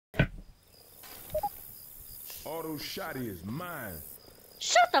auto shotty is mine.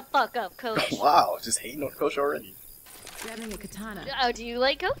 Shut the fuck up, Coach. Wow, just hating on Coach already. Grabbing a katana. Oh, do you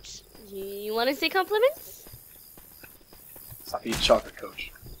like Coach? Do you want to say compliments? Stop eating chocolate,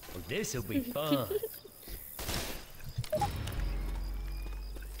 Coach. Well, this'll be fun.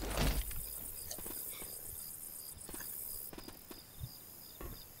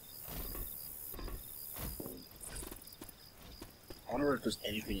 I wonder if there's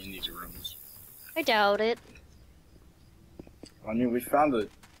anything in these rooms. I doubt it. I mean, we found the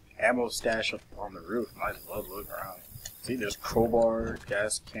ammo stash up on the roof. Might as well look around. See, there's crowbar,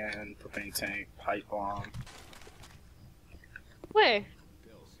 gas can, propane tank, pipe bomb. Where?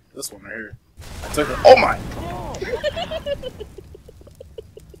 This one right here. I took it. Oh my!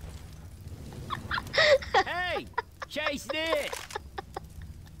 Hey! Chase this!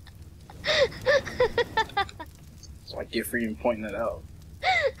 So I get for even pointing that out.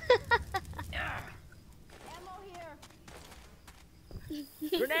 Ammo here.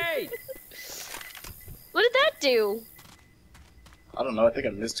 Grenade! What did that do? I don't know. I think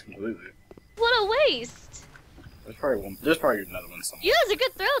I missed completely. What a waste. There's probably one. There's probably another one somewhere. Yeah, it was a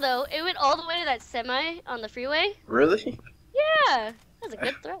good throw though. It went all the way to that semi on the freeway. Really? Yeah, that was a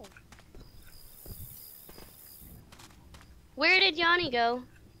good throw. Where did Yanni go?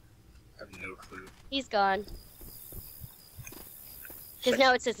 I have no clue. He's gone. Because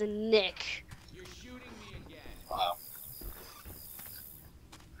now it says Nick. You're shooting me again. Wow.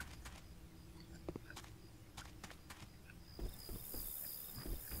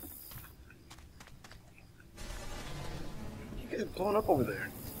 You get blown up over there.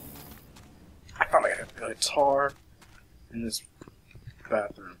 I found like a guitar in this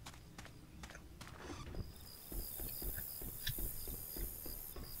bathroom.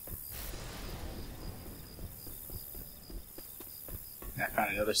 And I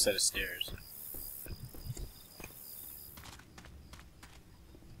found another set of stairs.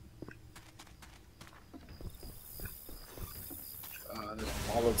 There's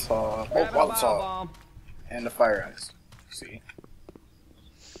a Molotov. Oh, Molotov! And a fire axe. See?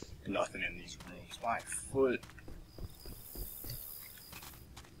 Nothing in these rooms. My foot.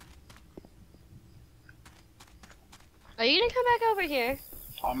 Are you gonna come back over here?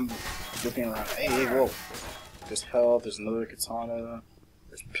 I'm looking around. Hey, hey, whoa. There's health, there's another katana,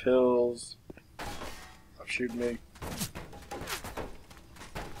 there's pills. Stop shooting me.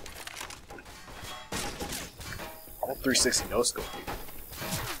 All 360 no scope.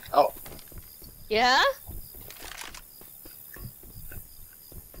 Oh, Yeah?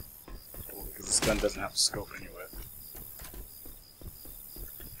 because this gun doesn't have a scope anyway.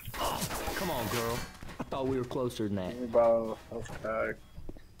 Come on, girl. I thought we were closer than that. About health bag.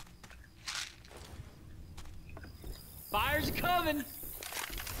 Fire's coming!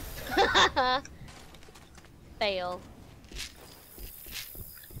 Fail.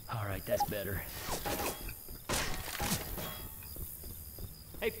 Alright, that's better.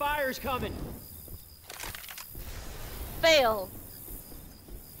 Hey, fire's coming! Fail.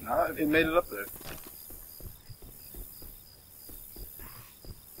 Nah, it made it up there.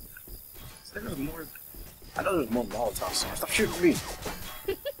 There's more. I know there's more Molotovs somewhere. Stop shooting me!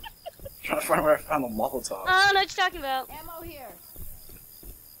 I'm trying to find where I found the Molotov. I don't know what you're talking about. Ammo here.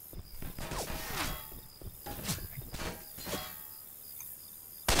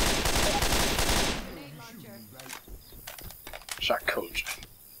 Grenade launcher. Shot Coach.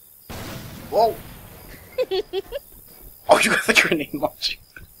 Whoa! Oh, you got the grenade launcher.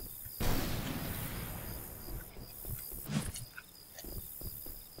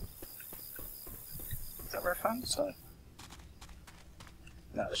 Is that where I found this side?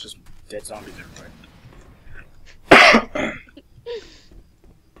 No, it's just dead zombies everywhere.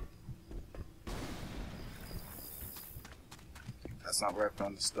 That's not where I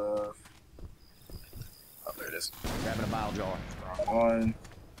found the stuff. Oh, there it is. Grabbing a bile jar. Wrong one.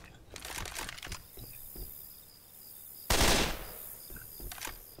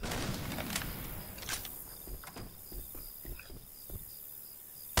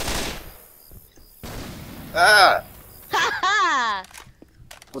 Ah! Ha ha!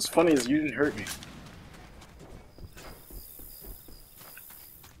 What's funny is you didn't hurt me.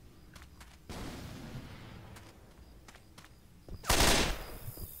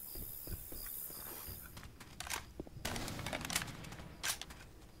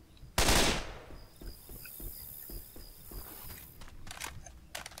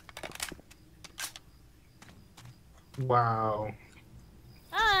 Wow.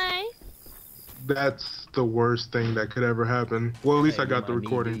 Hi. That's the worst thing that could ever happen. Well, at least Hey, I got the you might need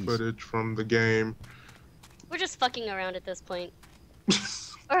recording these. footage from the game. We're just fucking around at this point.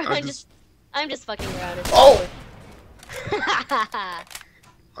 Or I I'm just fucking around at this Oh! point. I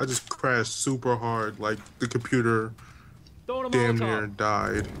just crashed super hard, like the computer Throwing a damn Molotov. near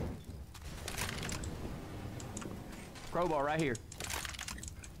died. Crowbar right here.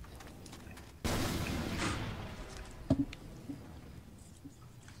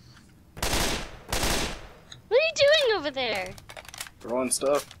 What are you doing over there? Throwing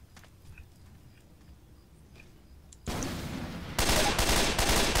stuff.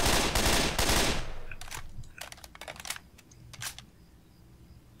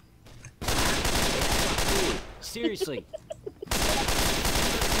 Seriously. I'm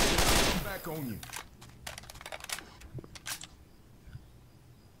back on you.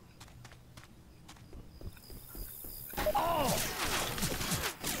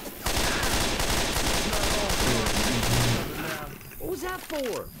 What was that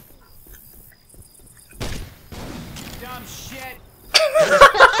for? Dumb shit.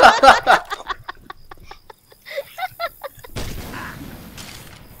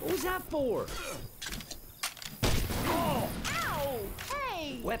 What was that for? Ow!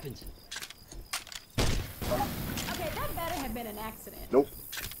 Hey! Weapons. Okay, that better have been an accident. Nope.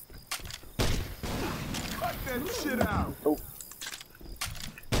 Cut that shit out. Nope.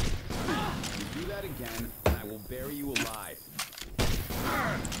 You do that again, and I will bury you alive.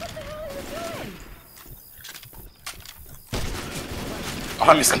 What the hell are you doing?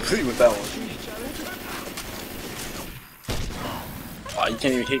 I'm just complete with that one. Oh, you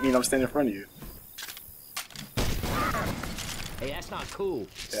can't even hit me and I'm standing in front of you. Hey, that's not cool.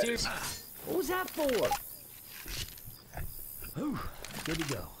 Yes. Seriously. What was that for? Whew, good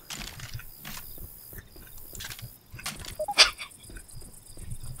to go.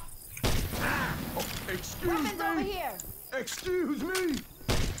 Excuse Weapons over me. here! Excuse me.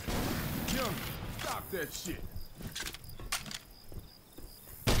 Young, stop that shit.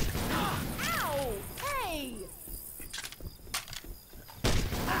 Ow! Hey!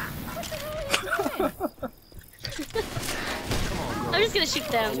 What the hell are you doing? I'm just gonna shoot We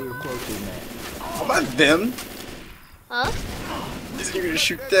them. were close to that. I'm not them. Huh? You're gonna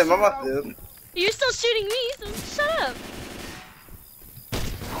shoot them. I'm not them. You're still shooting me, so shut up.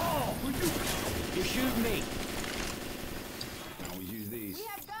 You're shooting me. I always use these. We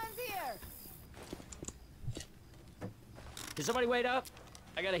have guns here! Can somebody wait up?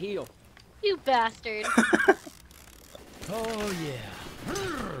 I gotta heal. You bastard. Oh yeah.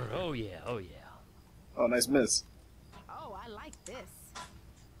 Oh yeah. Oh yeah. Oh, nice miss. Oh, I like this.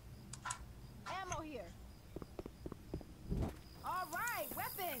 Ammo here. All right,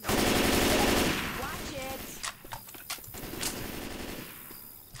 weapons. Watch it.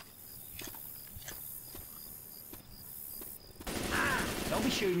 Don't be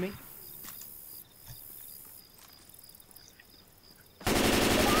shooting me.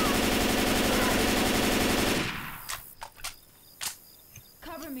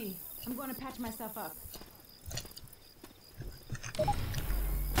 Cover me. I'm going to patch myself up.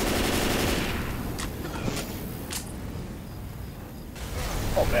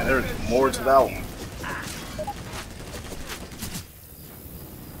 Oh man, there's more to that one.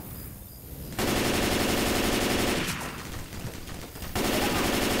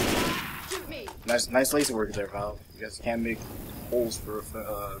 Shoot me. Nice laser work there, Val. You guys can't make holes for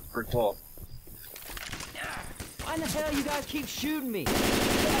a brick wall. Why in the hell you guys keep shooting me?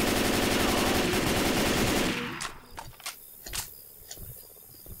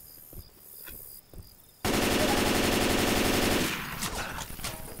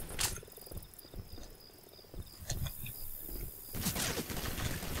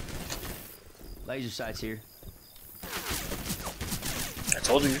 Laser sights here. I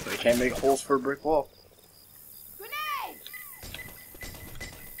told you, they can't make holes for a brick wall. Grenade!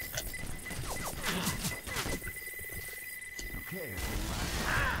 Okay.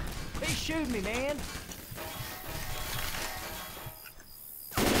 Quit shooting me, man.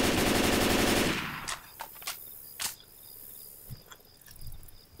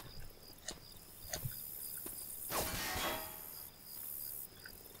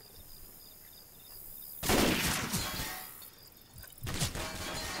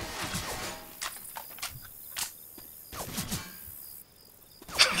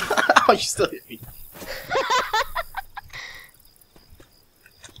 Oh, you still hit me.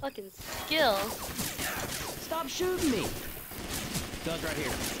 Fucking skill. Stop shooting me. Guns right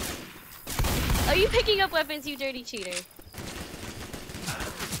here. Are you picking up weapons, you dirty cheater?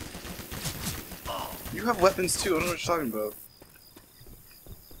 You have weapons too, I don't know what you're talking about.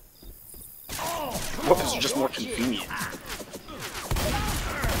 Weapons are just more convenient. Hell,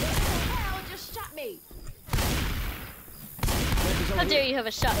 it just shot me. How dare you have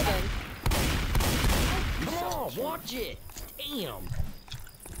a shotgun? Come on. watch it. Damn.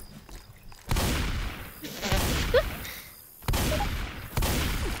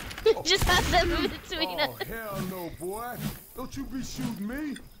 Just have them in between Oh, us. hell no, boy. Don't you be shooting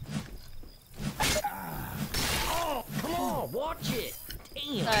me. Oh, come on, watch it.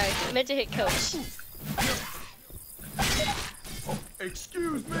 Damn. Sorry, I meant to hit coach.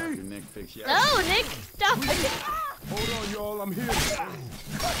 Excuse me. Nick, fix ya. No, Nick, stop. Hold on, y'all. I'm here.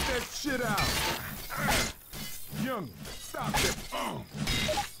 Cut that shit out. Young, stop it.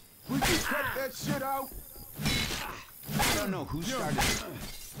 Would you cut that shit out? I don't know who started it.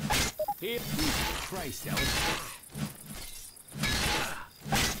 Here. Christ, Alex.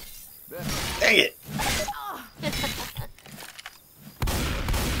 Dang it!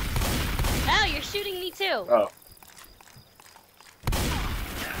 Ow, you're shooting me too. Oh.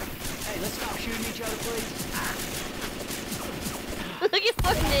 Hey, let's stop shooting each other, please. Look at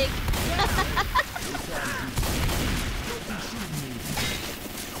poor Nick.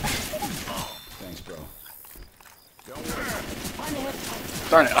 Thanks, bro.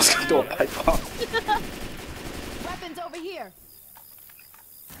 Darn it, I was gonna do a pipe bomb. Weapons over here.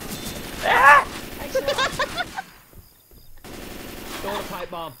 Throw a pipe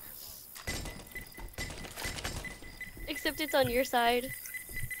bomb. Except it's on your side.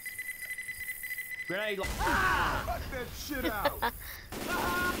 Grenade. Cut that shit out.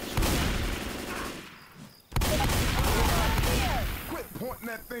 Quit pointing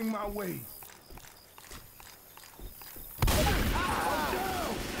that thing my way.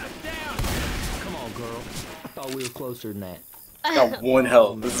 Come on, girl. I thought we were closer than that. I got 1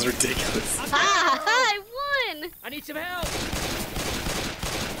 health. This is ridiculous. I won. I need some help.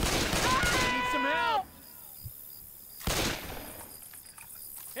 I need some help.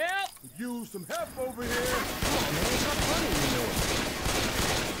 Help! Use some help over here. Come on, man. It's not funny anymore.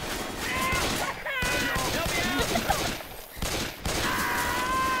 Help me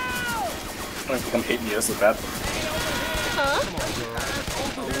out! Don't come hit me, that's a bad thing. Huh? Come on, girl.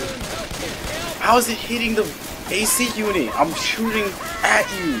 How is it hitting the AC unit? I'm shooting at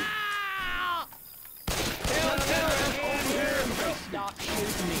you.